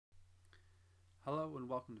Hello and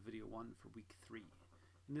welcome to video 1 for week 3.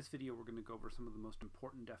 In this video we're going to go over some of the most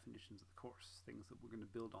important definitions of the course, things that we're going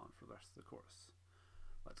to build on for the rest of the course.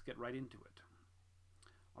 Let's get right into it.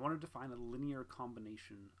 I want to define a linear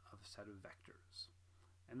combination of a set of vectors.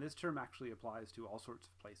 And this term actually applies to all sorts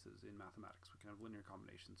of places in mathematics. We can have linear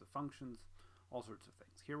combinations of functions, all sorts of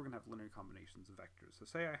things. Here we're going to have linear combinations of vectors. So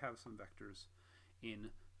say I have some vectors in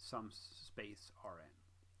some space Rn.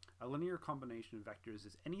 A linear combination of vectors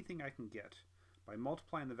is anything I can get by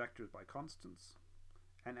multiplying the vectors by constants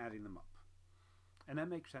and adding them up. And that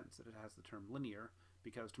makes sense that it has the term linear,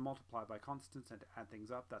 because to multiply by constants and to add things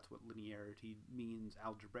up, that's what linearity means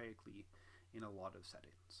algebraically in a lot of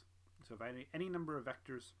settings. So if I have any number of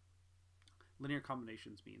vectors, linear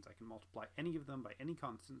combinations means I can multiply any of them by any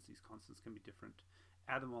constants. These constants can be different.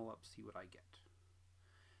 Add them all up, see what I get.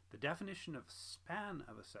 The definition of span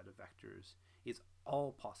of a set of vectors is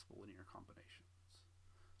all possible linear combinations.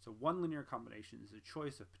 So one linear combination is a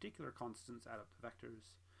choice of particular constants, add up the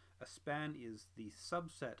vectors. A span is the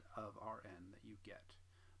subset of Rn that you get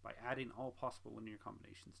by adding all possible linear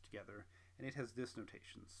combinations together, and it has this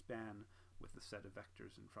notation, span with the set of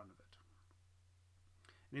vectors in front of it.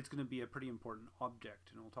 And it's going to be a pretty important object,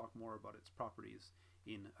 and we'll talk more about its properties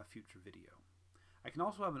in a future video. I can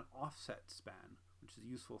also have an offset span, which is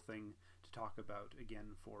a useful thing to talk about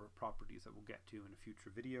again for properties that we'll get to in a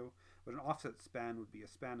future video. But an offset span would be a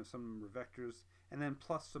span of some number of vectors and then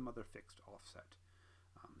plus some other fixed offset.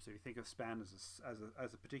 So if you think of span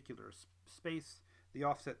as a particular space, the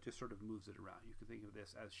offset just sort of moves it around. You can think of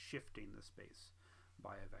this as shifting the space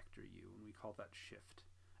by a vector u, and we call that shift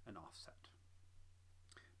an offset.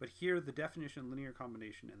 But here the definition linear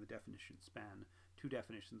combination and the definition span, two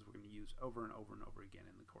definitions we're going to use over and over and over again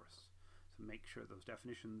in the course. So make sure those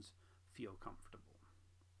definitions feel comfortable.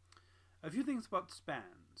 A few things about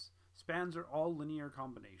spans. Spans are all linear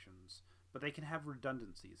combinations, but they can have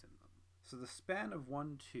redundancies in them. So the span of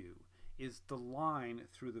 1, 2 is the line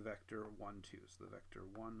through the vector 1, 2. So the vector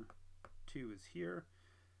 1, 2 is here.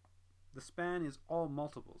 The span is all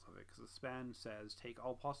multiples of it, because the span says take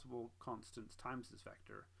all possible constants times this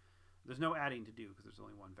vector. There's no adding to do because there's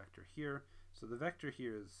only one vector here. So the vector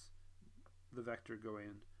here is the vector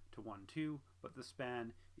going to 1, 2, but the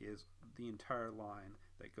span is the entire line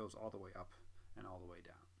that goes all the way up and all the way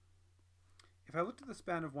down. If I looked at the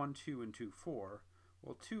span of 1, 2 and 2, 4,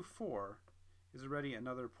 well, 2, 4 is already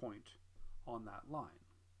another point on that line.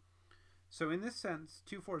 So in this sense,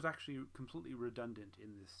 2, 4 is actually completely redundant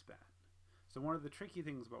in this span. So one of the tricky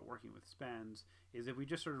things about working with spans is if we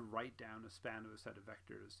just sort of write down a span of a set of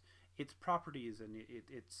vectors, its properties and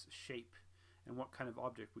its shape and what kind of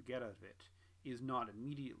object we get out of it is not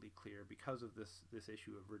immediately clear because of this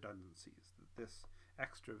issue of redundancies, that this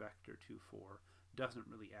extra vector 2, 4 doesn't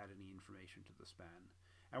really add any information to the span.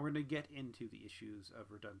 And we're going to get into the issues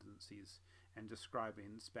of redundancies and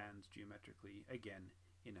describing spans geometrically again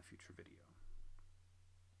in a future video.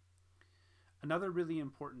 Another really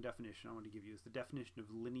important definition I want to give you is the definition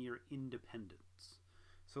of linear independence.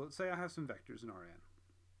 So let's say I have some vectors in Rn.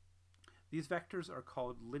 These vectors are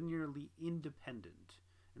called linearly independent.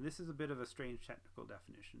 And this is a bit of a strange technical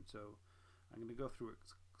definition, so I'm going to go through it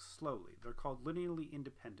slowly. They're called linearly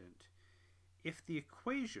independent if the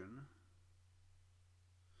equation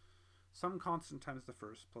some constant times the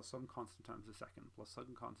first plus some constant times the second plus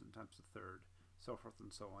some constant times the third, so forth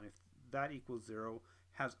and so on, if that equals 0,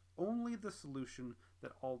 has only the solution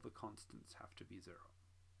that all the constants have to be 0.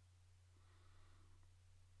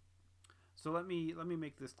 So let me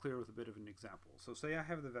make this clear with a bit of an example. So say I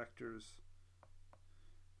have the vectors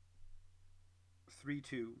 3,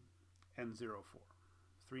 2 and 0, 4.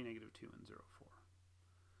 3, negative 2 and 0, 4.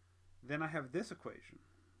 Then I have this equation.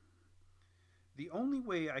 The only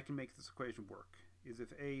way I can make this equation work is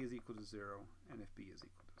if a is equal to 0 and if b is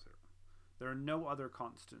equal to 0. There are no other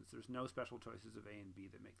constants. There's no special choices of a and b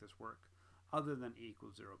that make this work other than a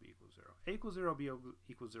equals 0, b equals 0. A equals 0, b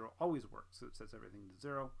equals 0 always works, so it sets everything to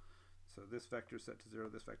 0. So this vector is set to 0,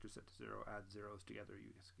 this vector is set to 0, add zeros together,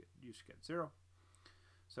 you just get 0.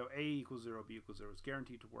 So a equals 0, b equals 0 is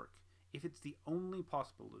guaranteed to work. If it's the only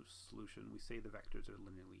possible solution, we say the vectors are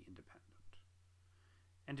linearly independent.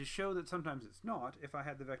 And to show that sometimes it's not, if I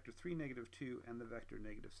had the vector 3, negative 2 and the vector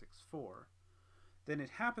negative 6, 4, then it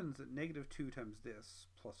happens that negative 2 times this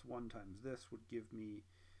plus 1 times this would give me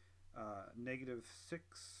negative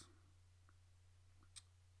 6.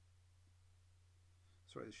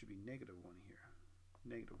 Sorry, this should be negative 1 here.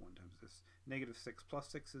 Negative 1 times this. Negative 6 plus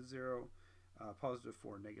 6 is 0. Positive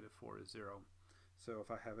 4, negative 4 is 0. So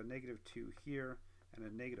if I have a negative 2 here and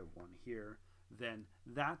a negative 1 here, then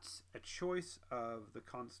that's a choice of the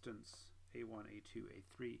constants a1, a2,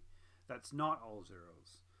 a3 That's not all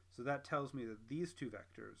zeros. So that tells me that these two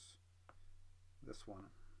vectors, this one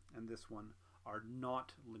and this one, are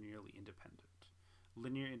not linearly independent.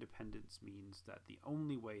 Linear independence means that the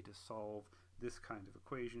only way to solve this kind of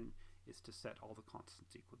equation is to set all the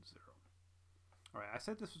constants equal to 0. Alright, I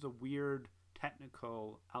said this was a weird,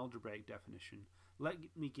 technical, algebraic definition. Let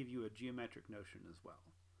me give you a geometric notion as well.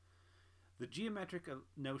 The geometric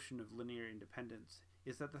notion of linear independence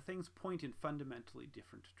is that the things point in fundamentally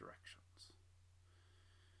different directions.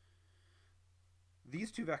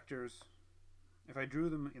 These two vectors, if I drew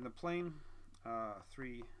them in the plane,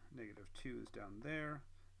 3, -2 is down there,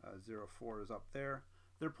 0, 4 is up there.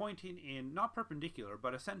 They're pointing in not perpendicular,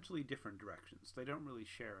 but essentially different directions. They don't really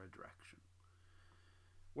share a direction.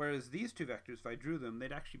 Whereas these two vectors, if I drew them,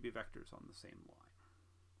 they'd actually be vectors on the same line.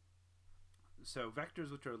 So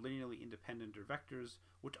vectors which are linearly independent are vectors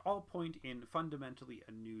which all point in fundamentally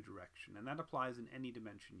a new direction, and that applies in any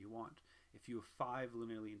dimension you want. If you have 5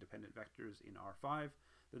 linearly independent vectors in R5,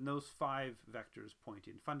 then those 5 vectors point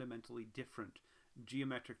in fundamentally different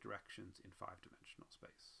geometric directions in 5-dimensional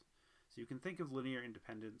space. So you can think of linear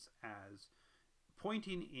independence as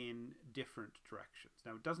pointing in different directions.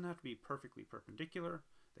 Now, it doesn't have to be perfectly perpendicular.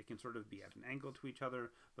 They can sort of be at an angle to each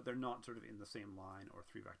other, but they're not sort of in the same line or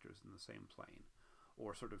 3 vectors in the same plane,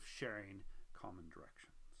 or sort of sharing common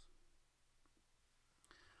directions.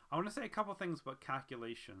 I want to say a couple things about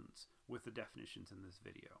calculations with the definitions in this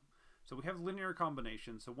video. So we have linear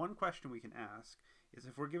combinations. So one question we can ask is,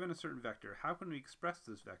 if we're given a certain vector, how can we express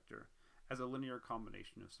this vector as a linear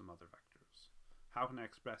combination of some other vectors? How can I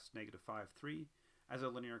express -5, 3 as a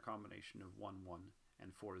linear combination of 1, 1,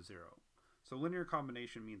 and 4, 0? So linear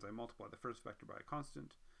combination means I multiply the first vector by a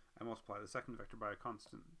constant, I multiply the second vector by a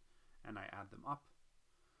constant, and I add them up.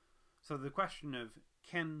 So the question of,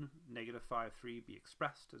 can -5, 3 be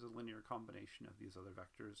expressed as a linear combination of these other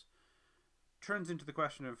vectors, turns into the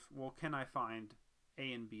question of, well, can I find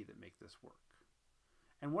a and b that make this work?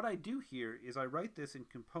 And what I do here is I write this in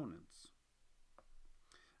components,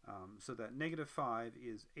 so that -5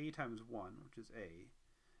 is a times 1, which is a,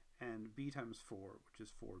 and b times 4, which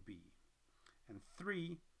is 4b. And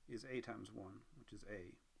 3 is a times 1, which is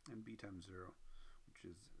a, and b times 0, which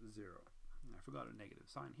is 0. And I forgot a negative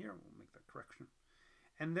sign here. We'll make that correction.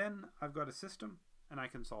 And then I've got a system, and I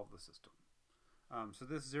can solve the system. So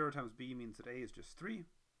this 0 times b means that a is just 3.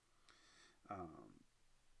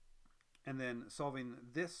 And then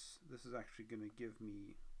solving this is actually going to give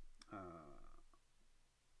me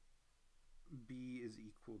b is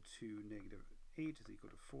equal to -8 is equal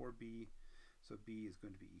to 4b. So b is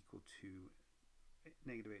going to be equal to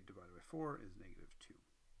 -8 divided by 4 is -2.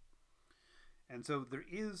 And so there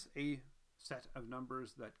is a set of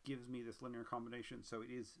numbers that gives me this linear combination, so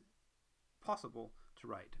it is possible to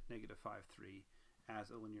write -5, 3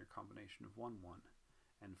 as a linear combination of 1, 1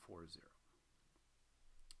 and 4, 0.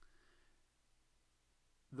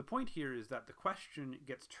 The point here is that the question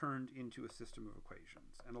gets turned into a system of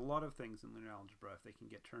equations, and a lot of things in linear algebra, if they can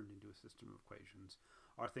get turned into a system of equations,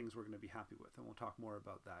 are things we're going to be happy with, and we'll talk more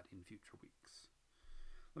about that in future weeks.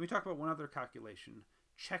 Let me talk about one other calculation,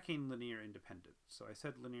 checking linear independence. So I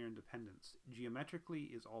said linear independence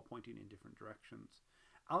geometrically is all pointing in different directions.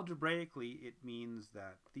 Algebraically, it means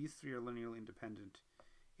that these 3 are linearly independent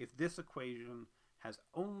if this equation has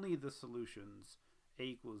only the solutions a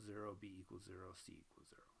equals 0, b equals 0, c equals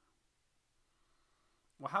 0.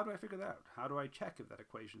 Well, how do I figure that out? How do I check if that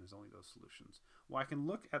equation has only those solutions? Well, I can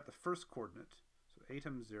look at the first coordinate, so a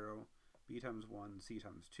times 0, b times 1, c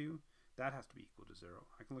times 2. That has to be equal to 0.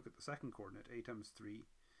 I can look at the second coordinate, a times 3,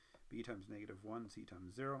 b times -1, c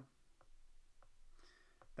times 0.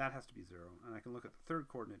 That has to be 0. And I can look at the third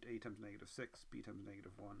coordinate, a times -6, b times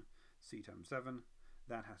 -1, c times 7.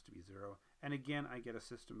 That has to be 0. And again, I get a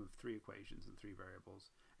system of 3 equations and 3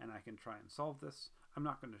 variables, and I can try and solve this. I'm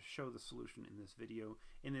not going to show the solution in this video.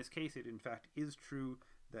 In this case, it in fact is true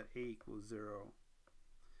that a equals 0,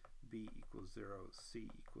 b equals 0, c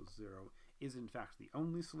equals 0 is in fact the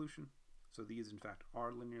only solution. So these in fact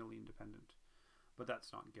are linearly independent, but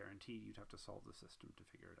that's not guaranteed. You'd have to solve the system to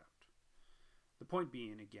figure it out. The point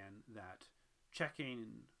being, again, that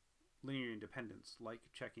checking linear independence,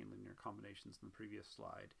 like checking linear combinations in the previous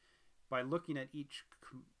slide, by looking at each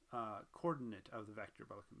coordinate of the vector,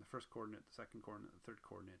 by looking at the first coordinate, the second coordinate, the third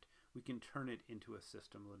coordinate, we can turn it into a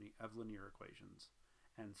system of linear equations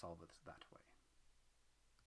and solve it that way.